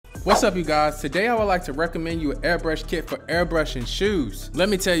What's up, you guys? Today I would like to recommend you an airbrush kit for airbrushing shoes. Let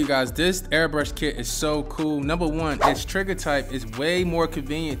me tell you guys, this airbrush kit is so cool. Number one, its trigger type is way more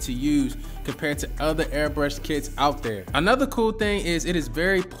convenient to use compared to other airbrush kits out there. Another cool thing is it is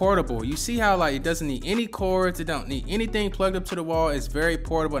very portable. You see how like it doesn't need any cords, it don't need anything plugged up to the wall. It's very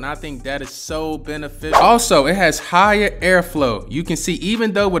portable, and I think that is so beneficial. Also, it has higher airflow. You can see,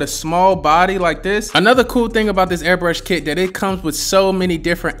 even though with a small body like this, another cool thing about this airbrush kit that it comes with so many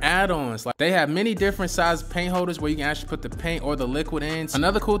different add-ons. Like, they have many different size paint holders where you can actually put the paint or the liquid in.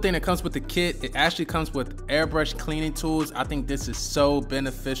 Another cool thing that comes with the kit, it actually comes with airbrush cleaning tools. I think this is so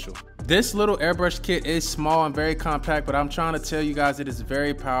beneficial. This little airbrush kit is small and very compact, but I'm trying to tell you guys it is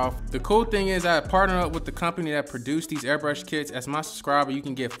very powerful. The cool thing is I partnered up with the company that produced these airbrush kits. As my subscriber, you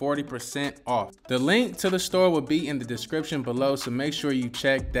can get 40% off. The link to the store will be in the description below, so make sure you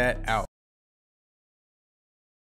check that out.